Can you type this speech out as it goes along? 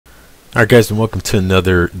Alright guys, and welcome to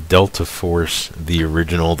another Delta Force, the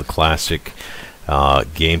original, the classic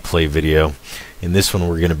gameplay video. In this one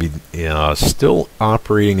we're going to be still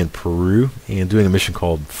operating in Peru and doing a mission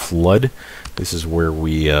called Flood. This is where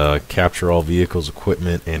we capture all vehicles,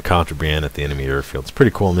 equipment, and contraband at the enemy airfield. It's a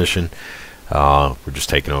pretty cool mission. We're just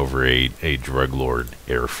taking over a drug lord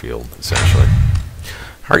airfield, essentially.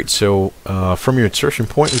 Alright, so from your insertion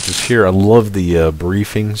point, which is here, I love the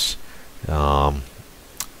briefings.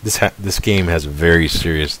 This game has a very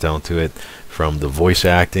serious tone to it, from the voice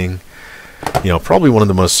acting. Probably one of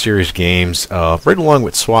the most serious games, right along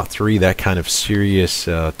with SWAT 3, that kind of serious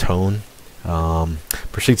tone.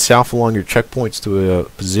 Proceed south along your checkpoints to a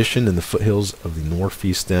position in the foothills of the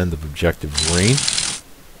northeast end of Objective Rain.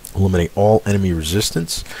 Eliminate all enemy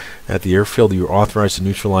resistance. At the airfield, you are authorized to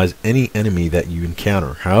neutralize any enemy that you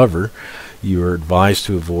encounter. However, you are advised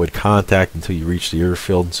to avoid contact until you reach the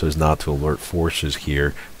airfield so as not to alert forces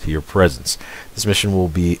here to your presence. This mission will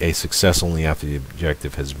be a success only after the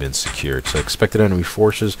objective has been secured. So expected enemy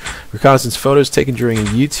forces. Reconnaissance photos taken during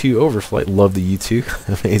a U-2 overflight. Love the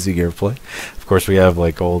U-2. Amazing airplay. Of course, we have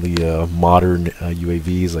like all the modern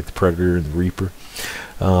UAVs like the Predator and the Reaper.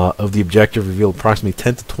 Of the objective revealed approximately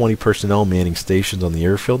 10 to 20 personnel manning stations on the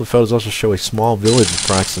airfield. The photos also show a small village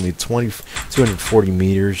approximately 240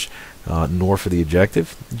 meters north of the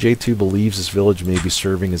objective. J2 believes this village may be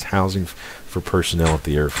serving as housing for personnel at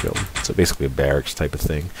the airfield. So basically a barracks type of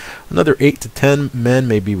thing. Another 8 to 10 men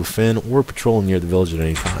may be within or patrolling near the village at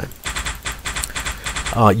any time.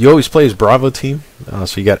 You always play as Bravo team,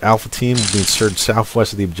 so you got Alpha team will be inserted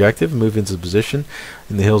southwest of the objective, move into position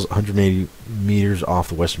in the hills 180 meters off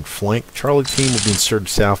the western flank. Charlie team will be inserted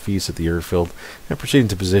southeast at the airfield and proceed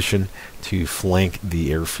into position to flank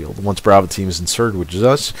the airfield. Once Bravo team is inserted, which is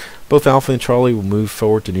us, both Alpha and Charlie will move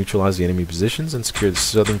forward to neutralize the enemy positions and secure the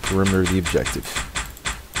southern perimeter of the objective.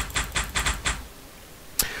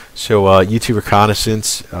 So U2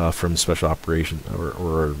 reconnaissance from special operation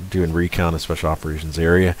or doing recon of special operations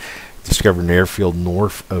area. Discovered an airfield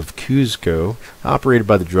north of Cuzco, operated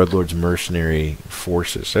by the drug lord's mercenary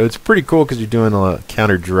forces. So it's pretty cool because you're doing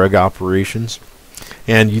counter drug operations,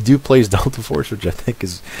 and you do play as Delta Force, which I think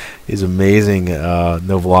is amazing.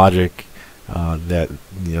 Novalogic, that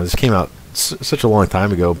this came out such a long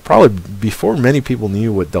time ago, probably before many people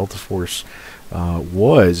knew what Delta Force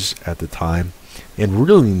was at the time. And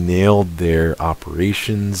really nailed their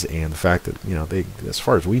operations and the fact that they, as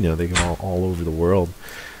far as we know, they go all over the world.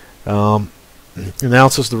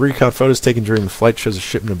 Analysis of the recon photos taken during the flight shows a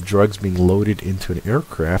shipment of drugs being loaded into an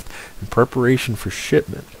aircraft in preparation for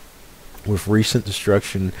shipment. With recent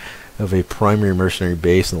destruction of a primary mercenary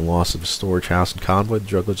base and the loss of a storage house and convoy, the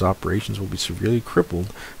drug lord's operations will be severely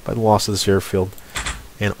crippled by the loss of this airfield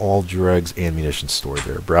and all drugs and munitions stored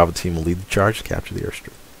there. Bravo team will lead the charge to capture the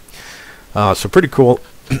airstrip. So pretty cool.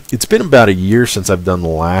 It's been about a year since I've done the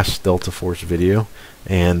last Delta Force video,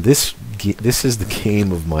 and this is the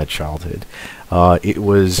game of my childhood. It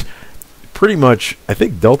was pretty much, I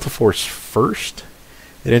think, Delta Force first.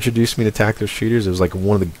 It introduced me to tactical shooters. It was like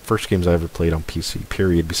one of the first games I ever played on PC,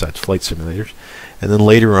 period, besides flight simulators. And then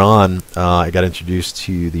later on, I got introduced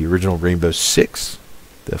to the original Rainbow Six,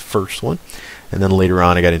 the first one. And then later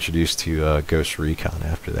on, I got introduced to Ghost Recon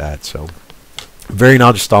after that. So very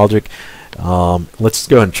nostalgic. Let's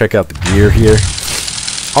go ahead and check out the gear here.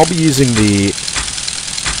 I'll be using the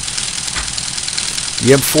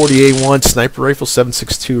M04-06 sniper rifle,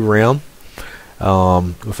 7.62 round,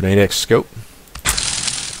 with an 8x scope.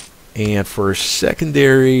 And for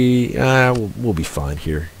secondary, we'll be fine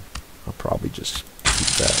here. I'll probably just keep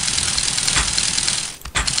that.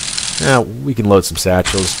 Now we can load some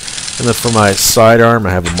satchels. And then for my sidearm,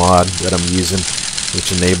 I have a mod that I'm using,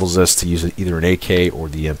 which enables us to use either an AK or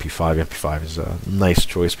the MP5. MP5 is a nice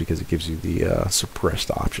choice because it gives you the suppressed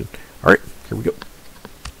option. Alright, here we go.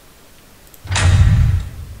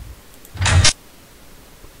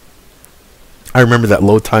 I remember that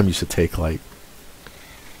load time used to take like,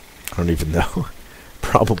 I don't even know,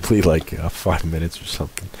 probably like 5 minutes or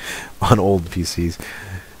something on old PCs.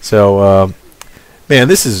 So, man,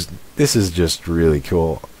 this is just really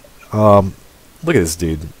cool. Look at this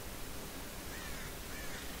dude.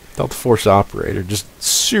 Delta Force operator, just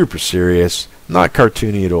super serious, not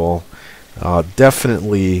cartoony at all.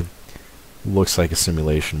 Definitely looks like a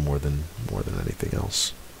simulation more than anything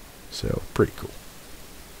else. So pretty cool.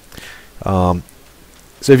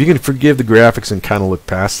 So if you can forgive the graphics and kind of look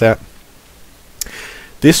past that,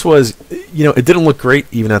 this was, it didn't look great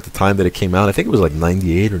even at the time that it came out. I think it was like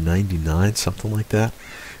 98 or 99, something like that.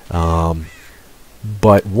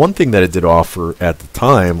 But one thing that it did offer at the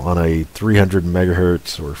time on a 300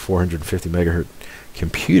 megahertz or 450 megahertz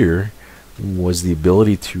computer was the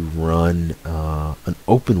ability to run an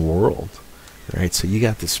open world. Right, so you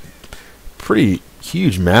got this pretty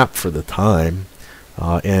huge map for the time,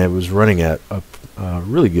 and it was running at a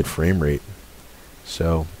really good frame rate.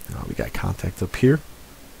 So we got contact up here.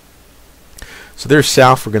 So they're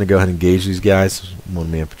south. We're going to go ahead and engage these guys.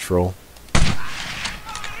 One-man patrol.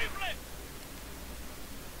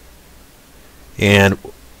 And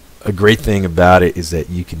a great thing about it is that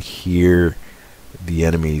you can hear the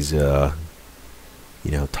enemies,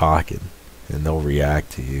 talking, and they'll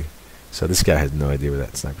react to you. So this guy has no idea where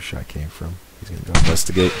that sniper shot came from. He's going to go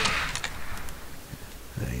investigate.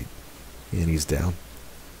 And he's down.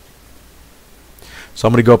 So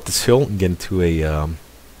I'm going to go up this hill and get into a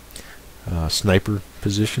sniper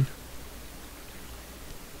position.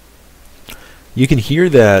 You can hear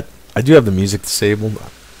that I do have the music disabled.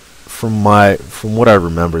 From what I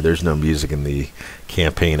remember, there's no music in the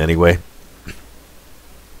campaign anyway.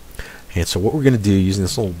 And so what we're going to do, using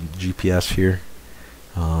this little GPS here,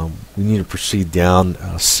 we need to proceed down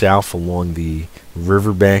south along the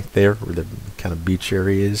riverbank there, where the kind of beach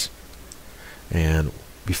area is. And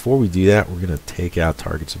before we do that, we're going to take out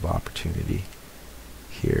targets of opportunity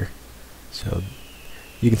here. So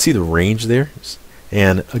you can see the range there.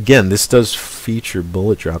 And again, this does feature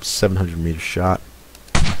bullet drops, 700-meter shot.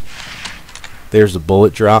 There's a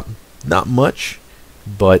bullet drop. Not much,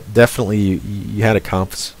 but definitely you had to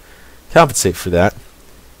compensate for that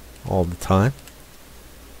all the time.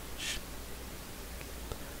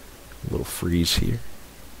 A little freeze here.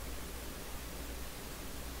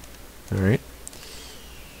 Alright.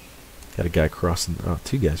 Got a guy crossing,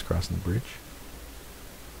 two guys crossing the bridge.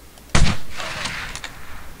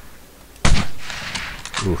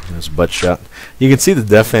 Ooh, that's a butt shot. You can see the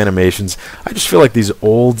death animations. I just feel like these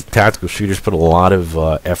old tactical shooters put a lot of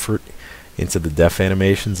effort into the death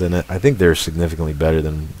animations, and I think they're significantly better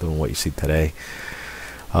than what you see today.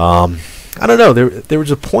 I don't know. There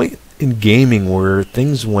was a point in gaming where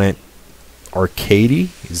things went arcadey.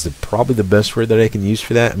 Is probably the best word that I can use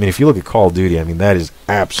for that. I mean, if you look at Call of Duty, I mean, that is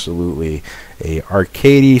absolutely a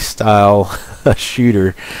arcadey style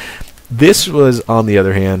shooter. This was, on the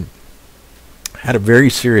other hand, had a very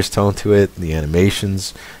serious tone to it. The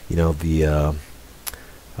animations, the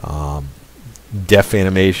death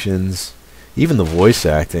animations, even the voice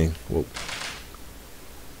acting. Whoa.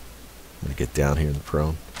 I'm going to get down here in the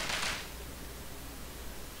prone.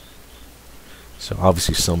 So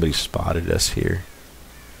obviously somebody spotted us here.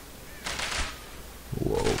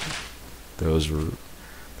 Whoa. Those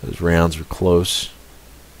rounds were close.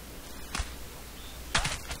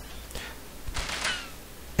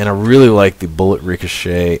 And I really like the bullet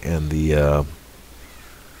ricochet and the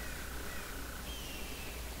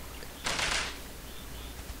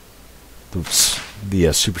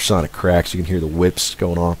supersonic cracks. You can hear the whips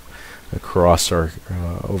going off across our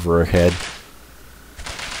over our head.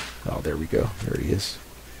 Oh, there we go. There he is.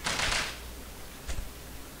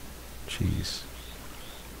 Jeez.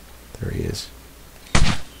 There he is.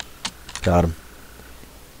 Got him.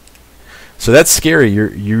 So that's scary.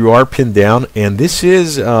 You are pinned down, and this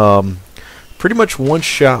is pretty much one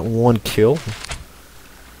shot, one kill.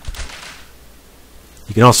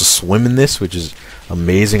 You can also swim in this, which is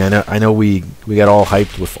amazing. I know we got all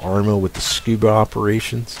hyped with Arma with the scuba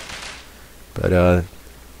operations, but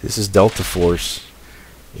this is Delta Force,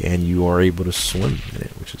 and you are able to swim in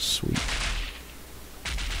it, which is sweet.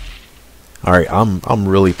 All right, I'm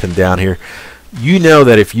really pinned down here. You know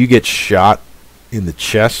that if you get shot in the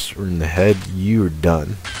chest or in the head, you are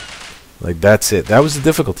done. Like, that's it. That was the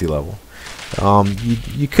difficulty level.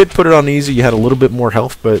 You could put it on easy. You had a little bit more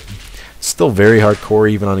health, but still very hardcore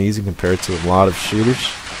even on easy compared to a lot of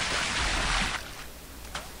shooters.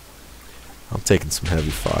 I'm taking some heavy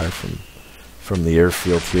fire from the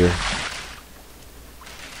airfield here.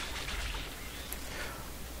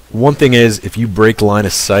 One thing is, if you break line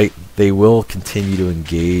of sight, they will continue to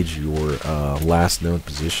engage your last known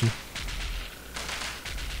position,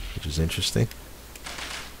 which is interesting.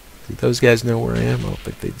 Do those guys know where I am? I don't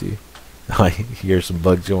think they do. I hear some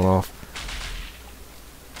bugs going off.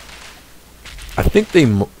 I think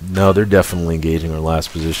no, they're definitely engaging our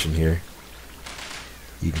last position here.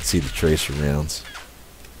 You can see the tracer rounds.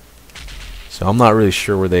 So I'm not really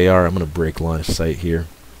sure where they are. I'm going to break line of sight here.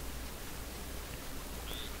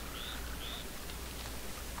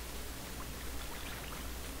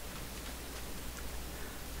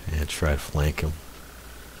 And try to flank them.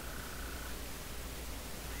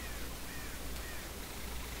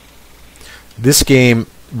 This game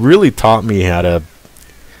really taught me how to,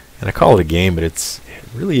 and I call it a game, but it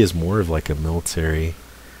really is more of like a milsim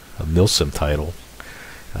title.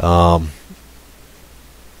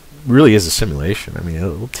 really is a simulation. I mean,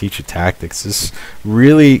 it'll teach you tactics. This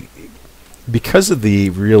really, because of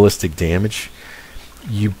the realistic damage,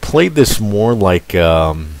 you played this more like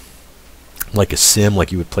a sim,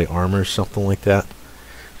 like you would play Armor or something like that,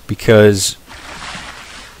 because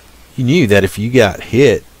you knew that if you got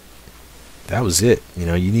hit, that was it. You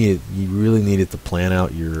know, you really needed to plan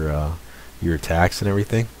out your attacks and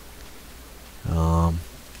everything.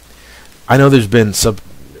 I know there's been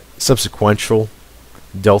subsequential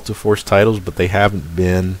Delta Force titles, but they haven't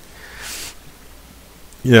been,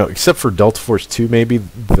 you know, except for Delta Force 2 maybe.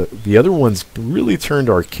 The other ones really turned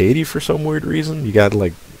arcadey for some weird reason. You got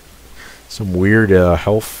like some weird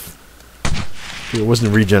health. It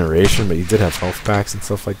wasn't regeneration, but you did have health packs and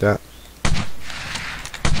stuff like that.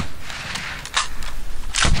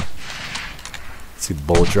 See the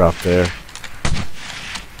bullet drop there.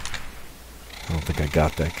 I don't think I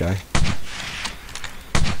got that guy.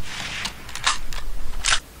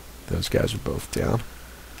 Those guys are both down.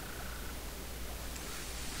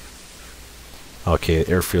 Okay,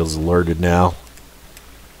 airfield's alerted now.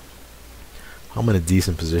 I'm in a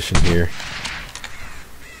decent position here.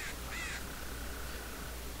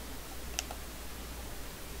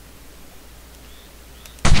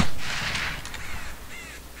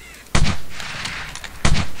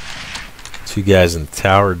 Two guys in the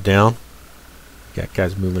tower down. Got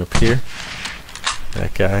guys moving up here.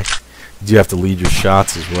 That guy. You do have to lead your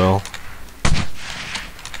shots as well.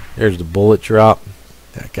 There's the bullet drop.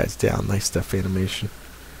 That guy's down. Nice stuff animation.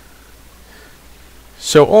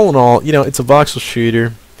 So all in all, you know, it's a voxel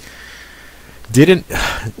shooter.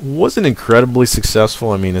 Wasn't incredibly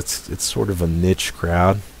successful. I mean, it's sort of a niche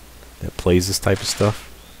crowd that plays this type of stuff.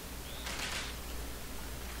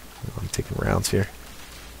 I'm taking rounds here.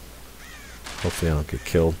 Hopefully I don't get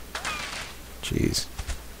killed. Jeez.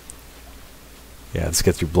 Yeah, this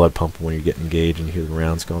gets your blood pumping when you're getting engaged and you hear the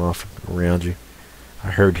rounds going off around you.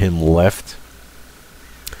 I heard him left.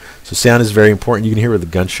 So sound is very important. You can hear where the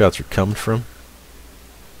gunshots are coming from.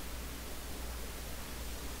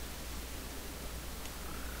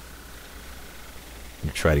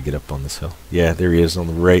 You try to get up on this hill. Yeah, there he is on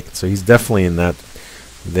the right. So he's definitely in that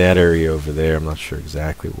area over there. I'm not sure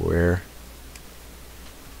exactly where.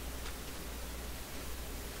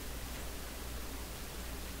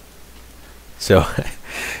 So, you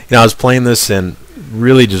know, I was playing this and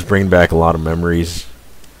really just bringing back a lot of memories,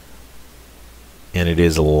 and it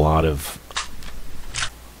is a lot of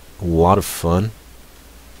fun,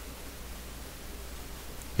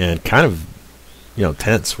 and kind of, you know,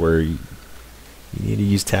 tense, where you need to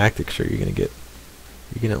use tactics or you're gonna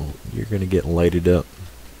get lighted up.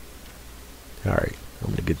 All right,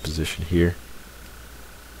 I'm in a good position here.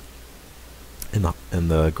 And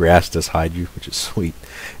the grass does hide you, which is sweet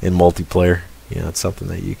in multiplayer. You know, it's something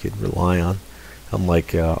that you could rely on.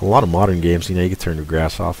 Unlike a lot of modern games, you know, you can turn the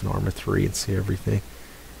grass off in Arma 3 and see everything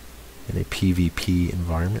in a PvP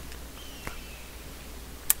environment,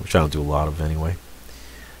 which I don't do a lot of anyway.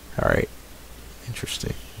 All right,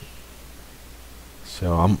 interesting.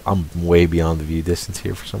 So I'm way beyond the view distance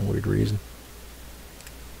here for some weird reason.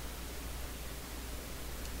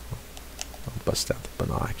 I'll bust out the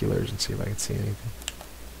binoculars and see if I can see anything.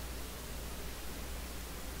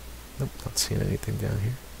 Nope, not seeing anything down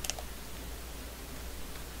here.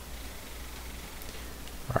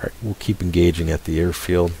 Alright, we'll keep engaging at the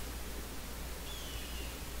airfield.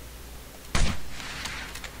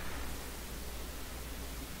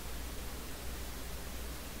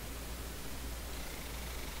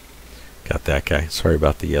 Got that guy. Sorry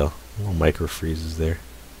about the little micro freezes there.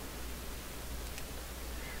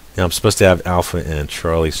 Now I'm supposed to have Alpha and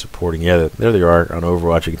Charlie supporting. Yeah, there they are on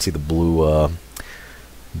Overwatch. You can see the blue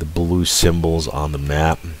symbols on the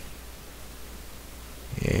map.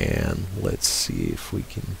 And let's see if we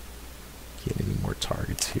can get any more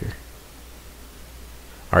targets here.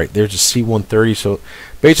 Alright, there's a C-130. So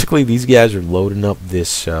basically these guys are loading up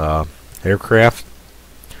this aircraft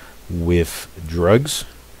with drugs,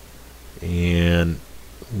 and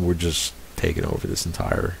we're just taking over this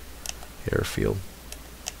entire airfield.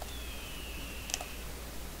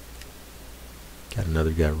 Got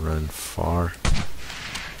another guy running far.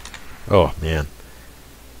 Oh man,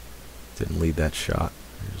 didn't lead that shot.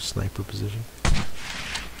 There's a sniper position.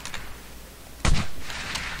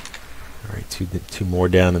 Alright, two more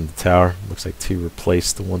down in the tower. Looks like two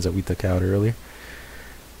replaced the ones that we took out earlier.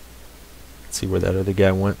 Let's see where that other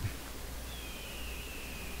guy went.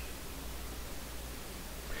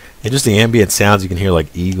 And just the ambient sounds you can hear,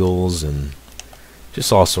 like eagles and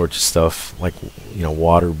just all sorts of stuff, like, you know,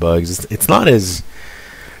 water bugs. It's not as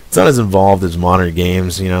involved as modern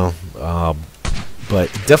games, you know,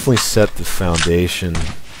 but it definitely set the foundation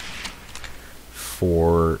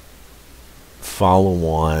for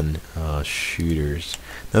follow-on shooters.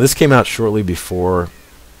 Now this came out shortly before,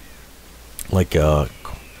 like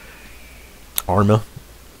Arma,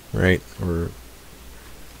 right, or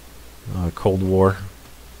Cold War.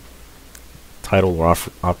 Title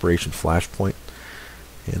Operation Flashpoint,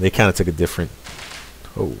 and they kind of took a different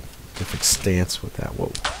stance with that.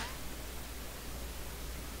 Whoa,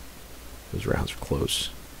 those rounds are close.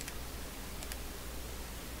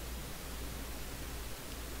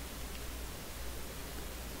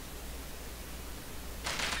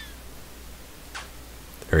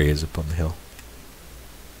 There he is up on the hill.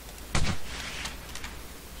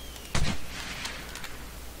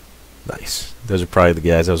 Nice. Those are probably the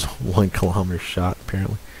guys. That was 1 kilometer shot,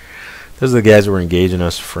 apparently. Those are the guys that were engaging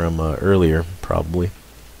us from earlier, probably.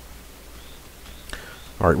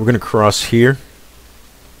 Alright, we're going to cross here.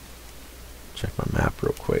 Check my map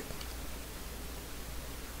real quick.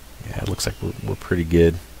 Yeah, it looks like we're pretty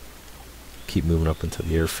good. Keep moving up into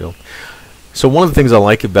the airfield. So one of the things I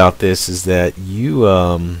like about this is that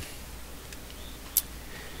you're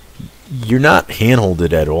not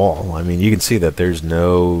handholded at all. I mean, you can see that there's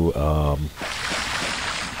no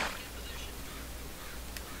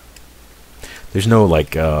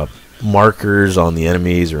like markers on the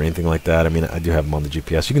enemies or anything like that. I mean, I do have them on the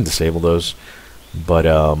GPS. You can disable those, but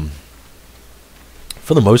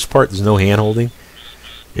for the most part, there's no handholding.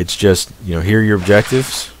 It's just, you know, here are your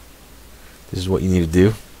objectives. This is what you need to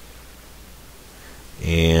do.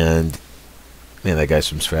 And man, that guy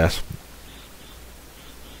swims fast.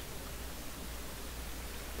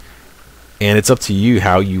 And it's up to you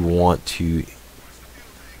how you want to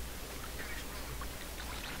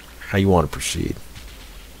proceed.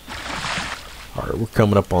 All right, we're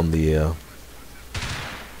coming up on the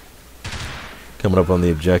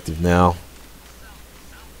objective now.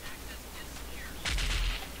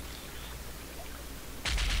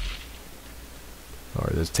 All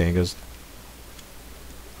right, there's tangos.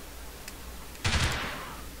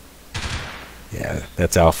 Yeah,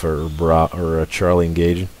 that's Alpha or Charlie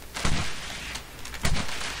engaging.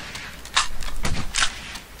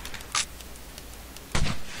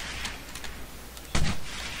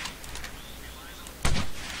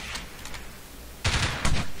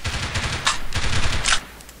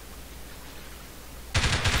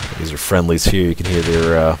 These are friendlies here. You can hear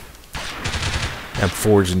their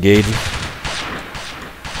M4s engaging.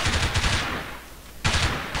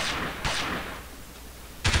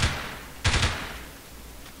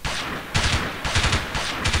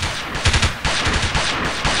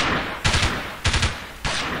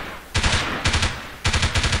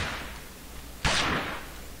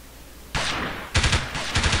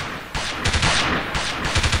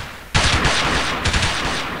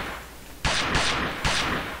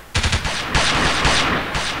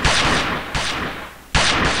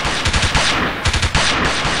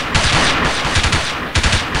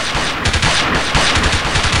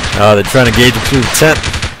 Oh, they're trying to gauge him through the tent.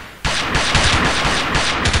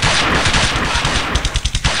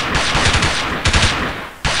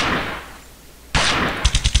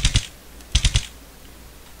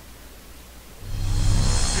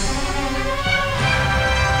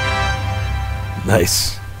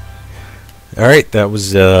 Nice. Alright, that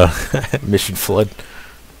was mission flood.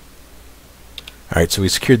 Alright, so we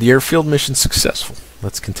secured the airfield. Mission successful.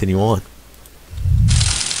 Let's continue on.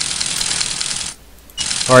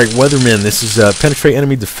 Alright, Weatherman, this is penetrate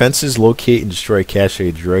enemy defenses, locate and destroy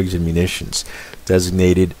cache drugs and munitions.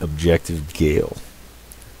 Designated objective Gale.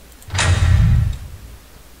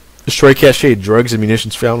 Destroy cache drugs and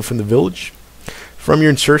munitions found from the village. From your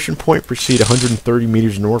insertion point, proceed 130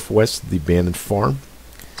 meters northwest of the abandoned farm.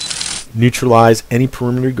 Neutralize any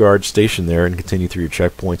perimeter guard stationed there and continue through your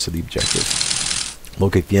checkpoints to the objective.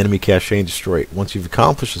 Locate the enemy cache and destroy it. Once you've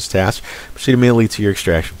accomplished this task, proceed immediately to your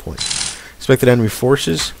extraction point. Expected enemy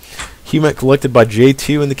forces. HUMET collected by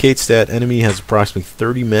J2 indicates that enemy has approximately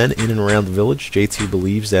 30 men in and around the village. J2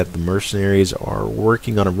 believes that the mercenaries are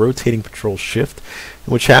working on a rotating patrol shift,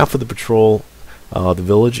 in which half of the patrol the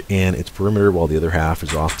village and its perimeter, while the other half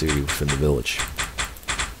is off duty within the village.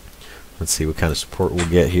 Let's see what kind of support we'll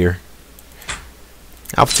get here.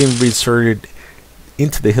 Alpha team will be inserted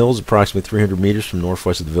into the hills approximately 300 meters from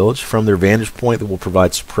northwest of the village. From their vantage point, they will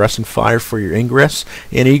provide suppressing fire for your ingress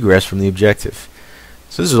and egress from the objective.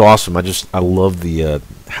 So this is awesome. I love the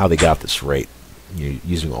how they got this right. You're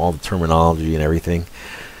using all the terminology and everything,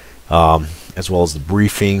 as well as the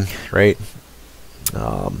briefing, right?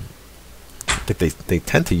 I think they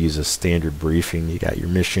tend to use a standard briefing. You got your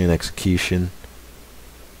mission, execution,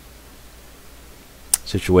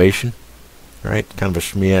 situation, right? Kind of a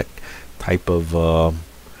SHMEAC type of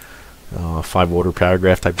 5 order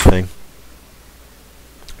paragraph type of thing,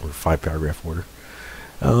 or 5 paragraph order.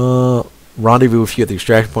 Rendezvous with you at the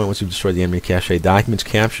extraction point once you've destroyed the enemy cache. Documents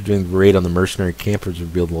captured during the raid on the mercenary campers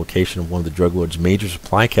revealed the location of one of the drug lord's major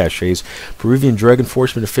supply caches. Peruvian drug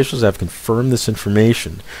enforcement officials have confirmed this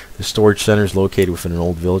information. The storage center is located within an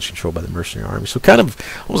old village controlled by the mercenary army. So kind of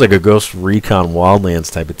almost like a Ghost Recon Wildlands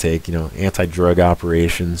type of take, you know, anti-drug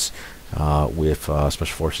operations with Special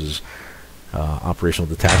Forces Operational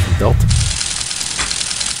Detachment Delta.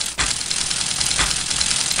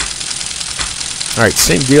 Alright,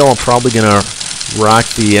 same deal. I'm probably going to rock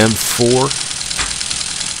the M4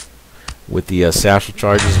 with the satchel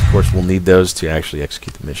charges. Of course, we'll need those to actually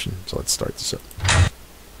execute the mission. So let's start this up.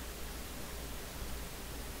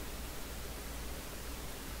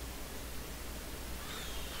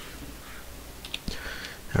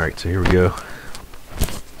 Alright, so here we go.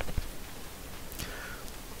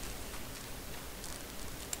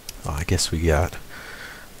 Oh, I guess we got...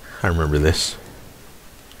 I remember this.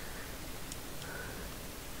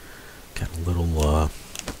 Got a little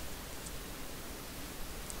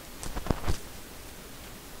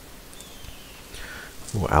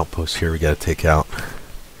outpost here we got to take out.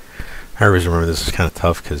 I always remember this is kind of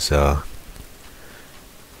tough because you're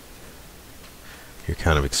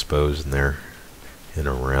kind of exposed in there and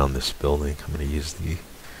around this building. I'm going to use the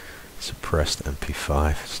suppressed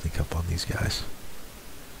MP5, sneak up on these guys.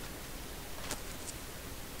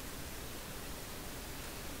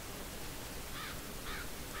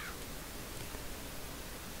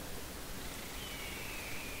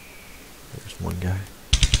 There's one guy.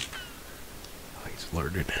 Oh, he's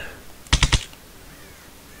alerted.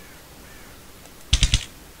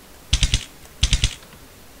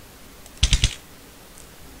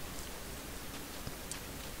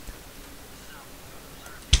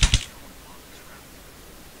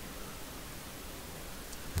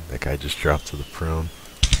 That guy just dropped to the prone.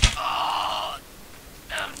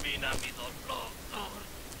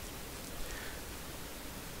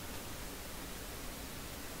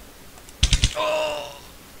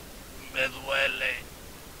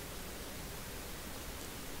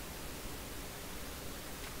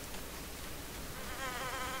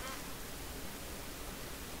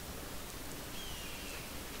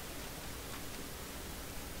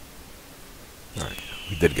 Alright,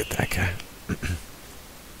 we did get that guy.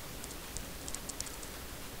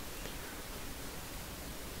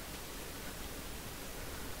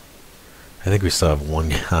 I think we still have one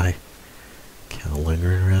guy kind of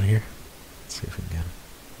lingering around here. Let's see if we can get him.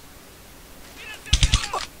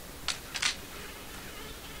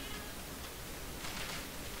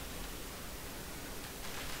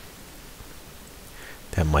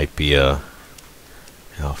 That might be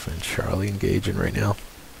Alpha and Charlie engaging right now.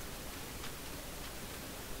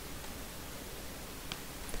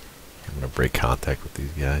 I'm going to break contact with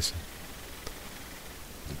these guys.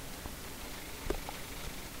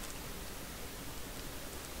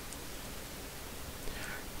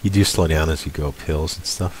 You do slow down as you go up hills and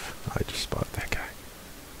stuff. I just spotted that guy.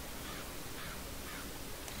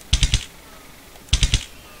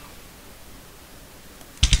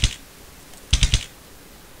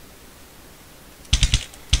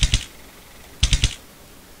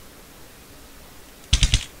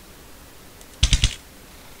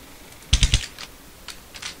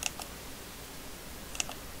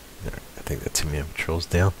 Alright, I think that 2-man patrol's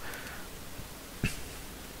down.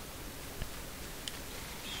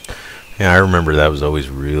 Yeah, I remember that was always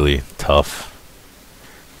really tough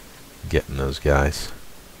getting those guys.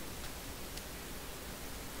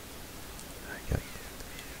 You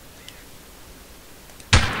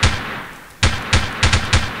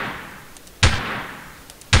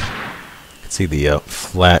can see the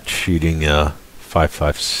flat shooting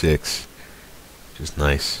 5.56, which is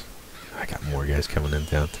nice. I got more guys coming in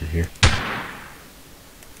down through here.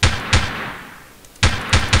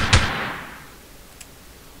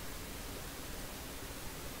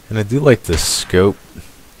 And I do like the scope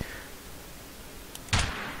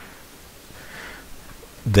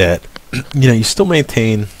that, you know, you still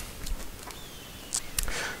maintain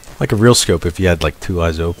like a real scope. If you had like 2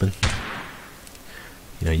 eyes open,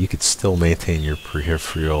 you know, you could still maintain your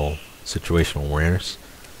peripheral situational awareness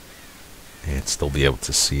and still be able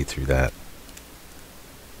to see through that,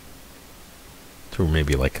 through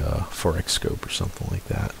maybe like a 4X scope or something like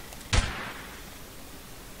that.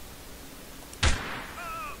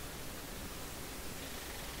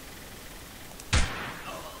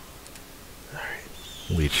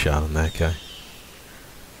 Lead shot on that guy.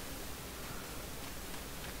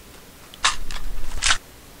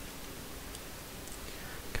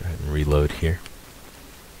 Go ahead and reload here.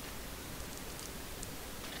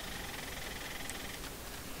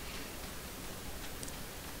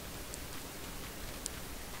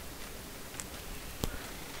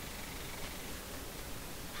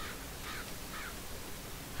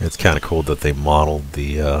 it's kind of cool that they modeled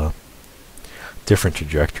the different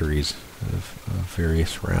trajectories of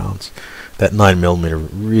various rounds. That 9mm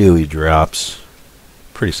really drops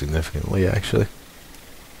pretty significantly, actually.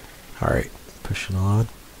 Alright, pushing on.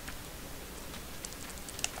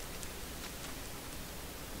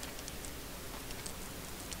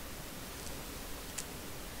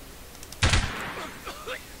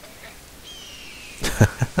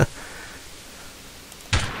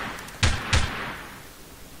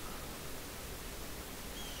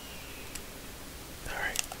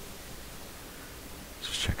 Alright.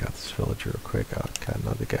 Let's check out this village real quick. Oh, got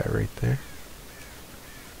another guy right there.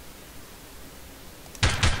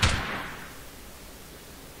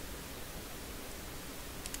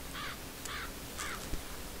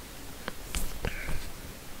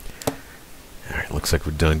 Alright, looks like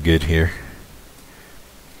we're doing good here.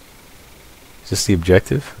 Is this the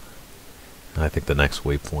objective? I think the next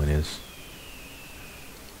waypoint is.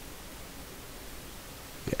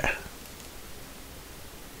 Yeah.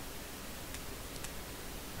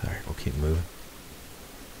 Alright, we'll keep moving.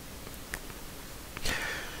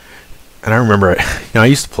 And I remember, I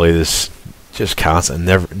used to play this just constant,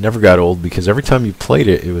 never got old, because every time you played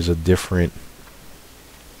it, it was a different,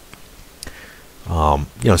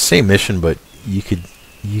 same mission, but you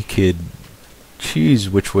could choose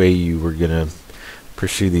which way you were gonna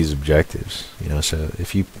pursue these objectives. So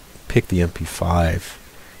if you pick the MP5,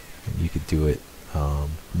 you could do it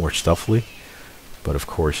more stealthily, but of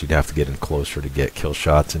course you'd have to get in closer to get kill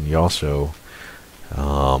shots, and you also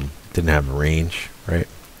didn't have range, right?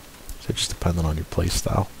 So it just depended on your play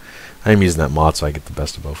style. I'm using that mod so I get the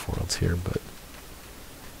best of both worlds here, but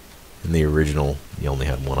in the original you only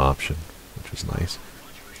had one option, which was nice.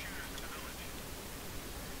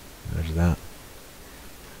 There's that.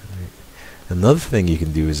 Right. Another thing you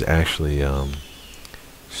can do is actually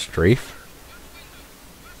strafe.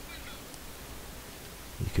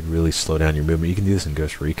 You could really slow down your movement. You can do this in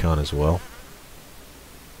Ghost Recon as well.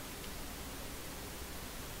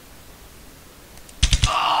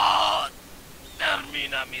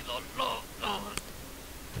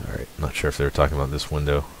 Alright, not sure if they were talking about this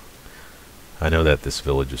window. I know that this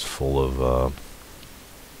village is full of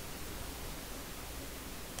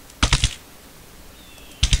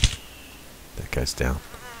that guy's down.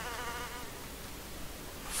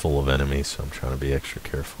 Full of enemies, so I'm trying to be extra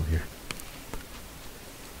careful here.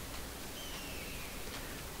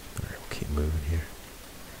 Alright, we'll keep moving here.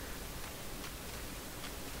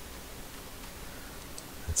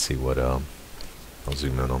 Let's see what I'll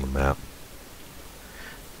zoom in on the map.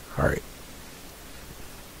 Alright.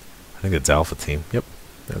 I think it's Alpha Team. Yep,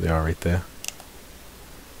 there they are right there.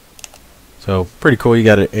 So pretty cool. You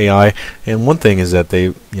got an AI, and one thing is that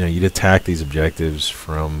you'd attack these objectives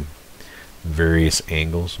from various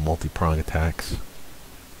angles, multi-prong attacks.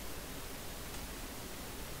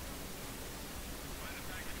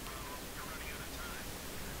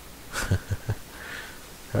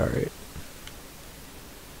 All right.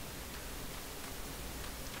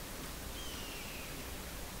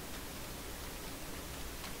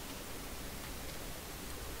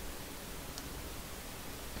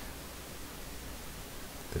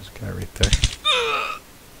 There's a guy right there.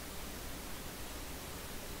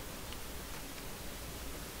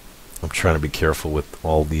 I'm trying to be careful with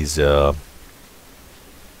all these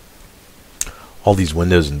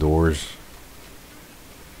windows and doors.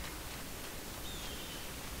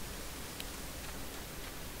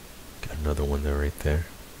 Got another window right there.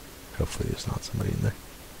 Hopefully there's not somebody in there.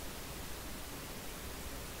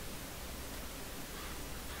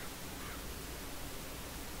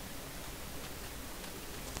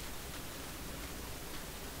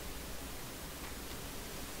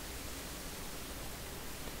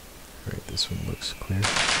 Alright, this one looks clear.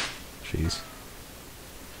 Jeez.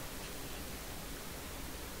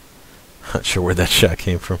 Not sure where that shot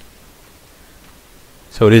came from.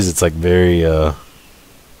 So it is, it's like very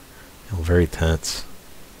very tense.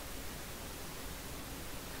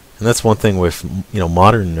 And that's one thing with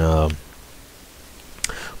modern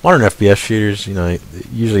FPS shooters,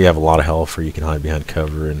 usually have a lot of health where you can hide behind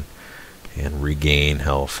cover and regain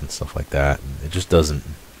health and stuff like that. And it just doesn't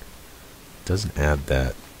add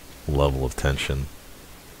that level of tension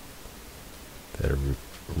that a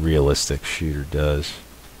realistic shooter does.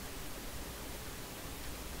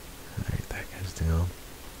 Alright, that guy's down.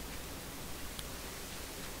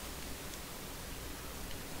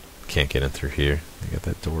 Can't get in through here. They got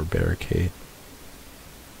that door barricade.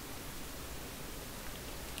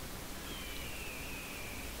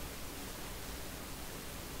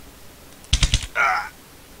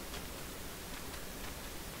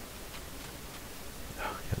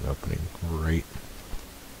 Oh, got an opening right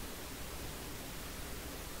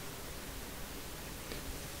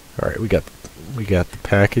All right, we got the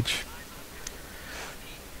package.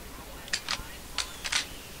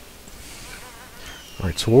 All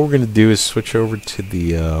right, so what we're going to do is switch over to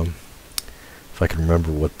the if I can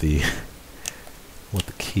remember what the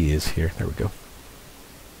key is here. There we go.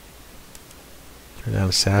 Turn down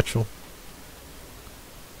a satchel.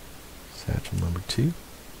 Satchel number 2.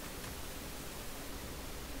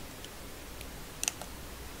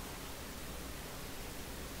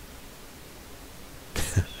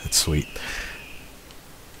 That's sweet.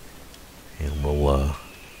 And we'll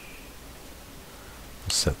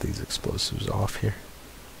set these explosives off here.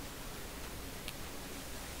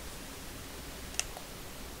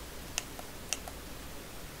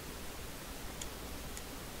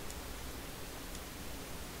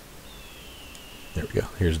 There we go.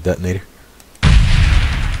 Here's a detonator.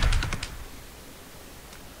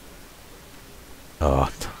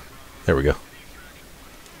 Oh, there we go.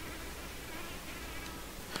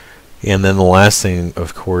 And then the last thing,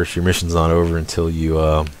 of course, your mission's not over until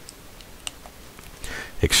you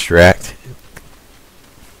extract.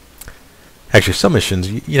 Actually, some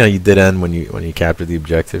missions, you know, you did end when you captured the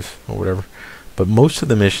objective or whatever. But most of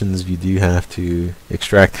the missions you do have to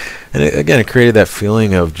extract. And again, it created that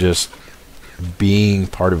feeling of just being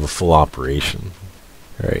part of a full operation,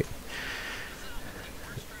 right?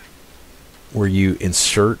 Where you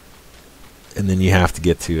insert, and then you have to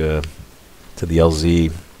get to the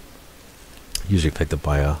LZ, usually picked up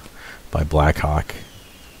by Black Hawk,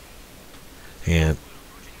 and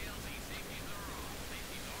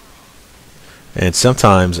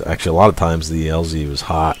sometimes, actually a lot of times, the LZ was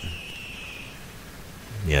hot.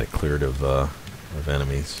 You had it cleared of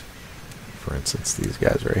enemies. For instance, these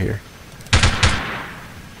guys right here.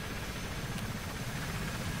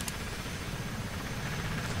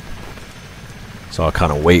 So I'll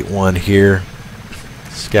kind of wait one here,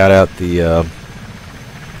 scout out the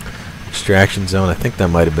extraction zone. I think that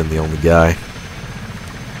might have been the only guy.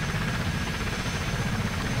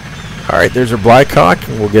 Alright, there's our Black Hawk,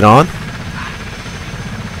 and we'll get on.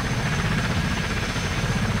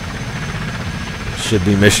 Should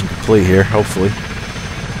be mission complete here, hopefully.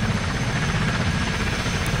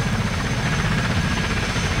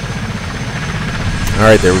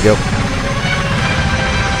 Alright, there we go.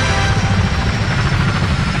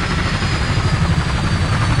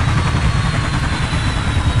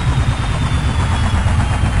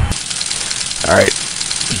 Alright.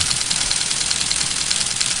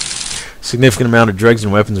 Significant amount of drugs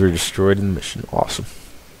and weapons were destroyed in the mission. Awesome.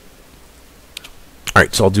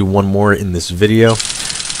 Alright, so I'll do one more in this video.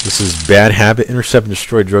 This is BadHabit. Intercept and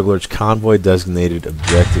destroy drug lords convoy, designated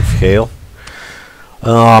objective Hale.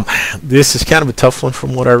 This is kind of a tough one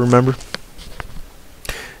from what I remember.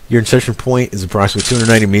 Your insertion point is approximately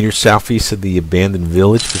 290 meters southeast of the abandoned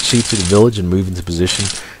village. Proceed to the village and move into position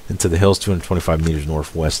into the hills 225 meters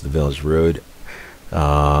northwest of the village road.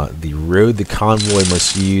 The road the convoy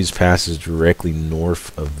must use passes directly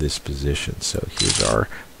north of this position. So here's our...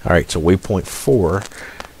 Alright, so waypoint 4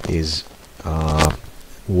 is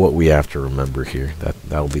what we have to remember here.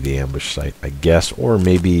 That'll be the ambush site, I guess. Or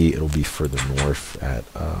maybe it'll be further north at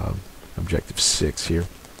objective 6 here.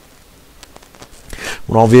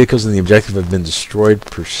 When all vehicles in the objective have been destroyed,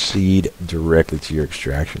 proceed directly to your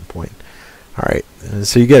extraction point. Alright,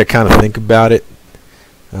 so you got to kind of think about it.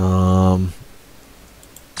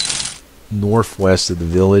 Northwest of the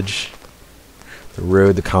village, the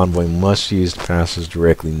road the convoy must use passes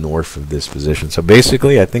directly north of this position. So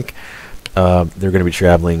basically, I think they're going to be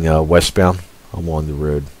traveling westbound along the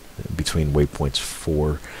road between waypoints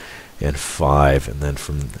 4 and 5, and then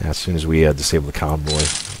from as soon as we disable the convoy,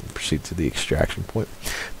 we'll proceed to the extraction point.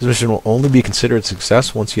 This mission will only be considered a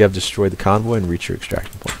success once you have destroyed the convoy and reach your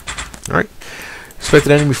extraction point. Alright.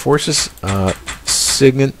 Expected enemy forces.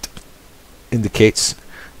 SIGINT indicates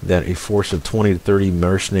that a force of 20 to 30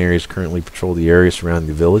 mercenaries currently patrol the area surrounding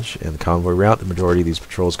the village and the convoy route. The majority of these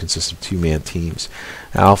patrols consist of two-man teams.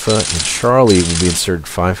 Alpha and Charlie will be inserted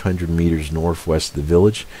 500 meters northwest of the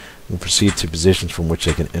village and will proceed to positions from which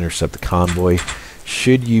they can intercept the convoy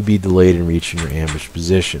should you be delayed in reaching your ambush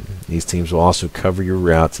position. These teams will also cover your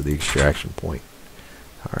route to the extraction point.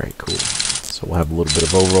 Alright, cool. So we'll have a little bit of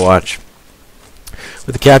Overwatch.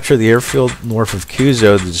 With the capture of the airfield north of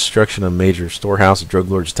Kuzo, the destruction of a major storehouse, drug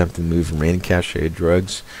lords attempting to move remaining cache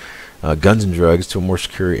drugs, guns and drugs to a more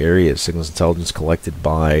secure area. Signals intelligence collected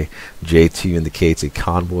by J2 indicates a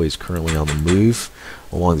convoy is currently on the move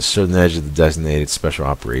along the southern edge of the designated special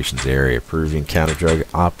operations area. Peruvian counter-drug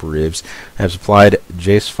operatives have supplied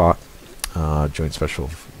JSFOC, Joint Special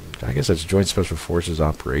I guess that's Joint Special Forces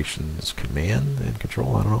Operations Command and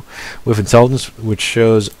Control, I don't know, with intelligence, which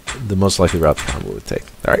shows the most likely route the convoy would take.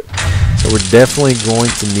 Alright, so we're definitely going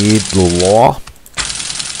to need the law,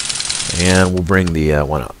 and we'll bring the,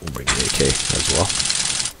 why not, we'll bring the AK as well.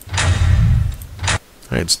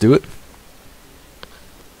 Alright, let's do it.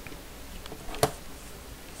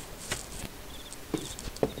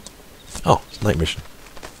 Oh, it's a night mission.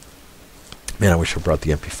 Man, I wish I brought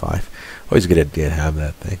the MP5. Always a good idea to have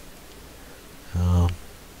that thing.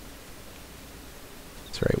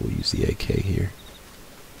 That's right, we'll use the AK here.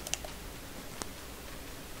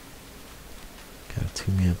 Got a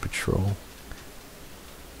 2-man patrol.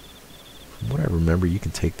 From what I remember, you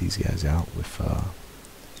can take these guys out with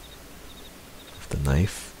the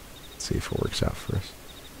knife. Let's see if it works out for us.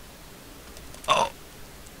 Oh!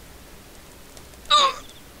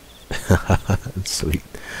 Sweet.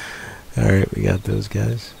 Alright, we got those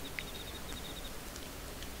guys.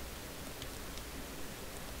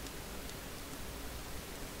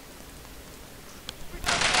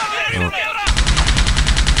 Oh.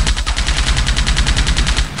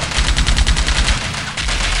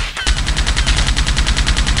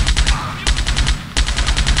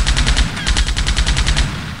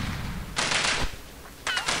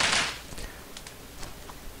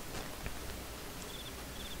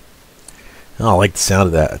 Oh, I like the sound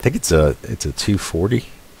of that. I think it's a 240.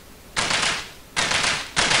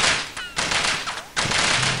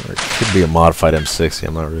 Or it could be a modified M60.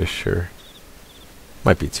 I'm not really sure.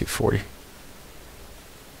 Might be 240.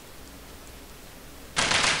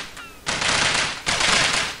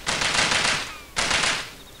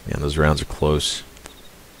 Man, those rounds are close.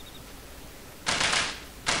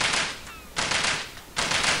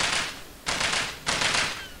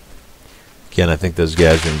 Again, I think those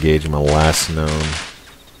guys are engaged in my last known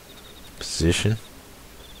position.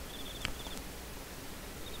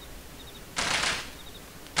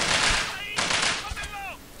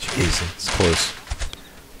 Jeez, it's close.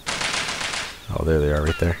 Oh, there they are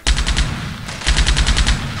right there.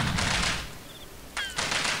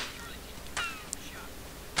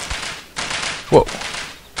 Whoa.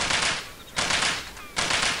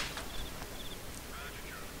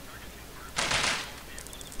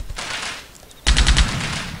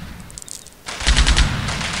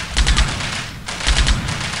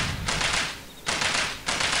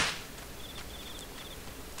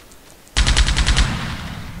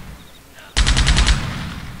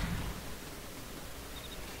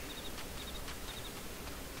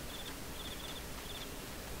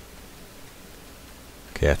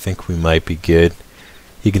 Okay, I think we might be good.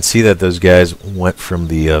 You can see that those guys went from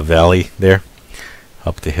the valley there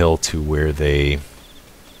up the hill to where they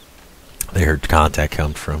heard contact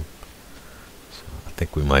come from. So I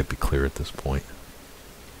think we might be clear at this point.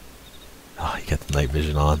 Oh, you got the night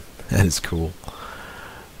vision on. That is cool.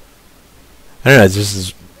 I don't know,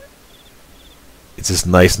 it's this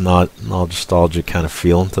nice nostalgic kind of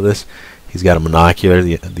feeling to this. He's got a monocular,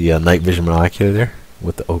 the night vision monocular there,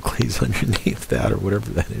 with the Oakleys underneath that, or whatever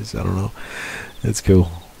that is. I don't know. That's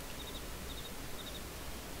cool.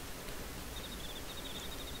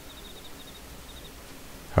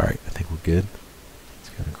 Alright, I think we're good. Let's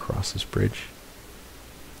go and cross this bridge.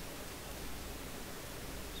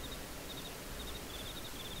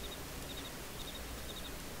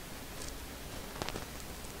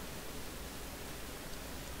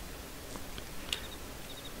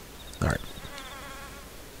 Alright.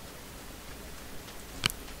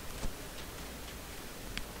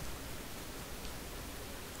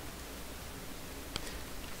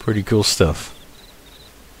 Pretty cool stuff.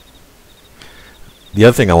 The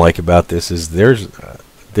other thing I like about this is there's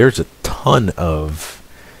a ton of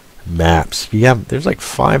maps. There's like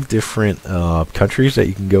 5 different countries that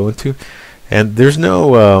you can go into, and there's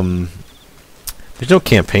no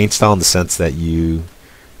campaign style in the sense that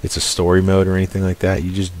it's a story mode or anything like that.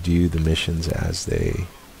 You just do the missions as they.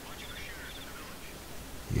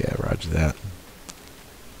 Yeah, roger that.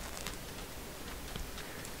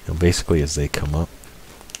 You know, basically as they come up.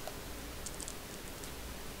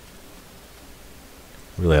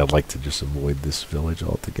 Really, I'd like to just avoid this village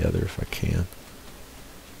altogether if I can.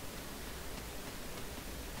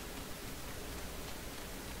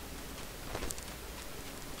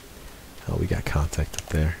 Oh, we got contact up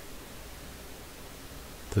there.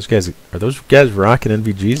 Those guys, are those guys rocking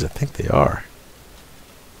NVGs? I think they are.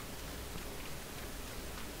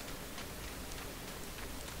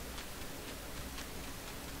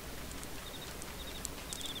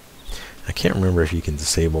 I can't remember if you can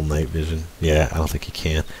disable night vision. Yeah, I don't think you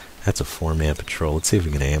can. That's a 4-man patrol. Let's see if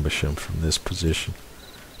we can ambush them from this position.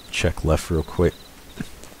 Check left real quick.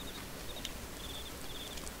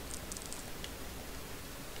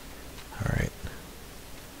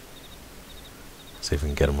 See if we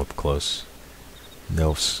can get him up close.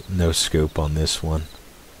 No scope on this one.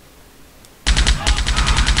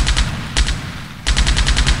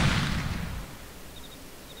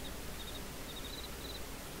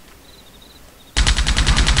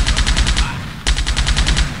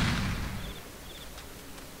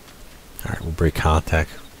 Alright, we'll break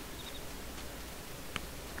contact.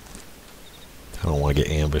 I don't want to get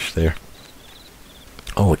ambushed there.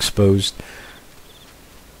 All exposed.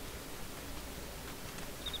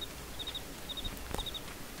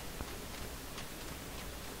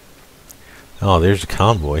 Oh, there's a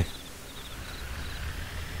convoy.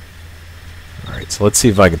 Alright, so let's see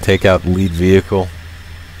if I can take out the lead vehicle.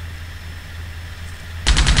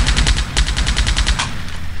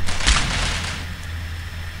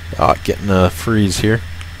 Oh, getting a freeze here.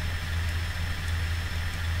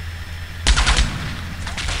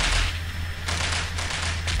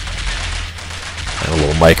 A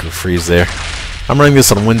little micro freeze there. I'm running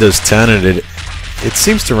this on Windows 10 and it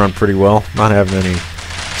seems to run pretty well. Not having any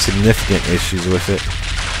significant issues with it.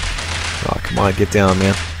 Oh, come on, get down,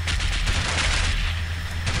 man.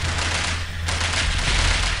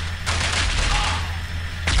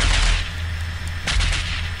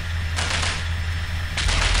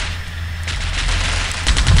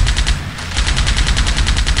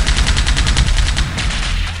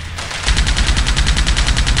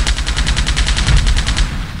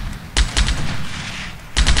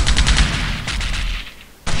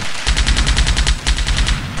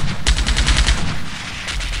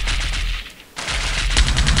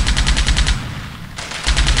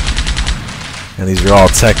 And these are all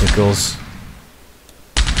technicals.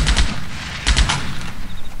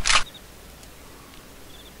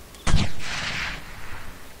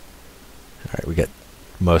 Alright, we got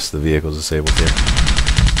most of the vehicles disabled here.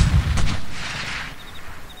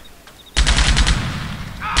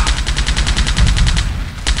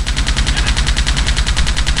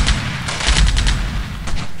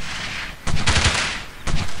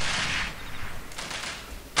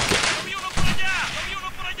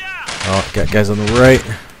 Oh, got guys on the right.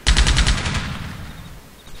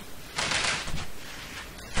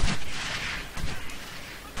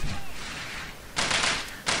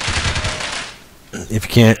 If you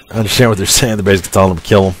can't understand what they're saying, they're basically telling them to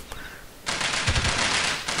kill them.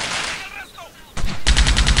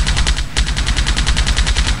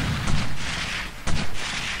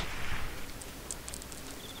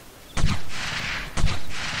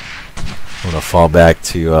 I'm gonna fall back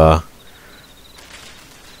to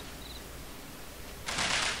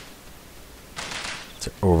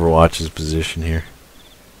Overwatch's position here.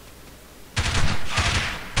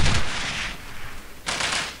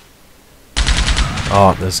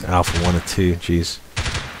 Oh, that's Alpha 1 and 2. Jeez.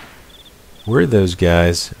 Where are those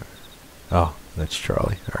guys? Oh, that's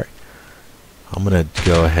Charlie. Alright. I'm going to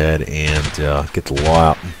go ahead and get the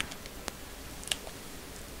law out.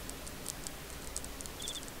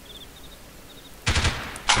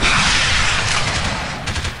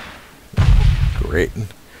 Great.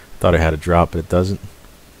 Thought I had a drop, but it doesn't.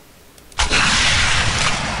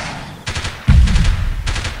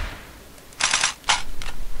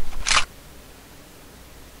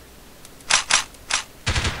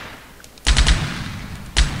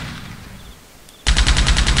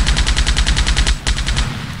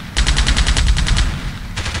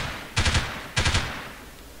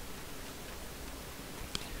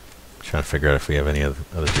 Trying to figure out if we have any other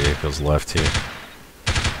vehicles left here.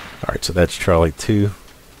 Alright, so that's Charlie 2.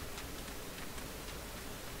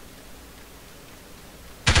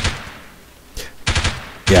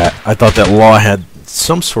 Yeah, I thought that law had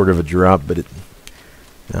some sort of a drop, but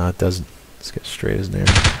no, it doesn't. Let's get straight as an arrow.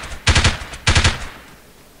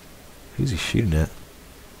 Who's he shooting at?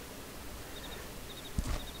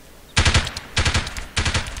 I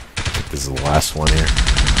think this is the last one here.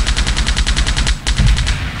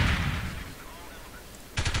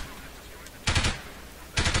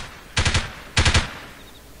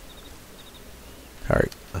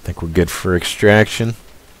 Alright, I think we're good for extraction.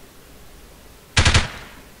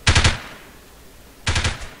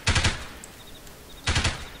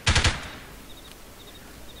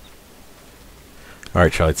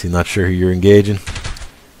 Alright, Charlie 2, not sure who you're engaging.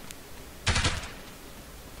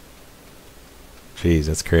 Jeez,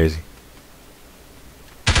 that's crazy.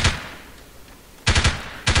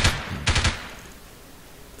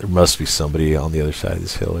 There must be somebody on the other side of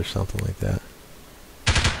this hill or something like that.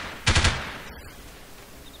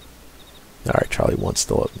 Alright, Charlie 1's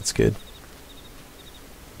still up. That's good.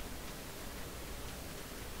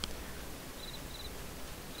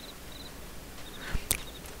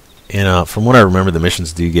 And from what I remember, the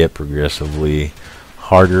missions do get progressively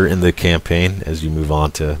harder in the campaign as you move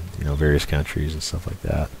on to, you know, various countries and stuff like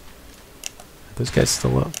that. Are those guys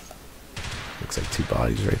still up? Looks like two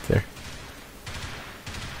bodies right there.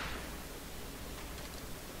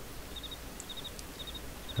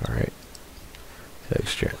 Alright.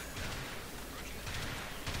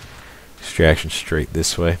 Extraction straight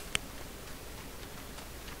this way.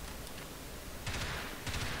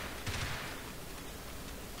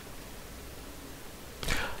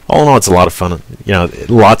 All in all, it's a lot of fun. You know,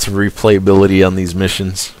 lots of replayability on these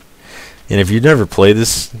missions. And if you've never played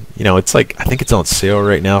this, you know, it's like, I think it's on sale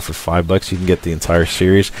right now for $5. You can get the entire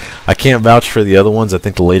series. I can't vouch for the other ones. I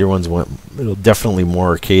think the later ones went definitely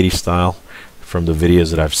more arcadey style from the videos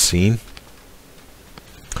that I've seen.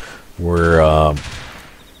 Where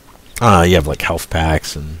you have like health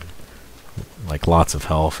packs and like lots of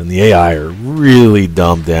health, and the AI are really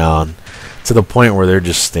dumbed down to the point where they're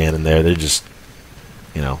just standing there. They're just,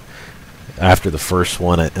 you know, after the first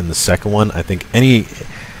one and the second one, I think anyone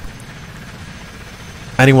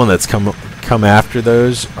that's come after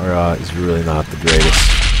those is really not the greatest.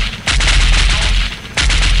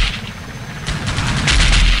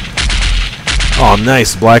 Oh,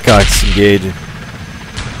 nice. Black Ops engaging.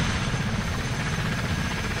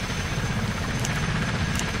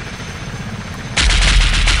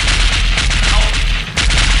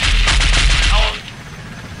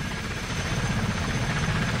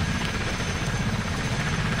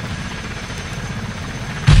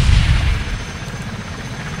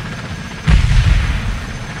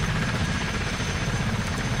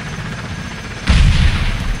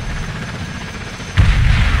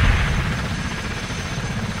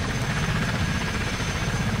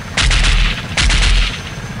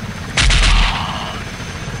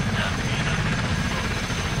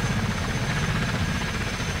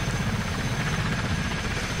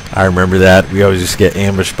 I remember that. We always just get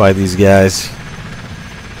ambushed by these guys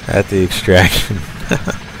at the extraction.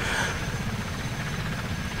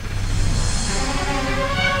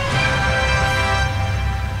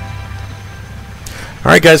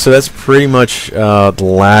 Alright guys, so that's pretty much the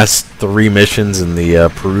last 3 missions in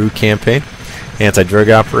the Peru campaign. Anti-drug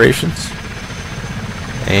operations.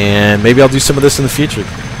 And maybe I'll do some of this in the future.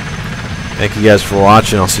 Thank you guys for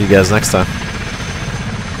watching. I'll see you guys next time.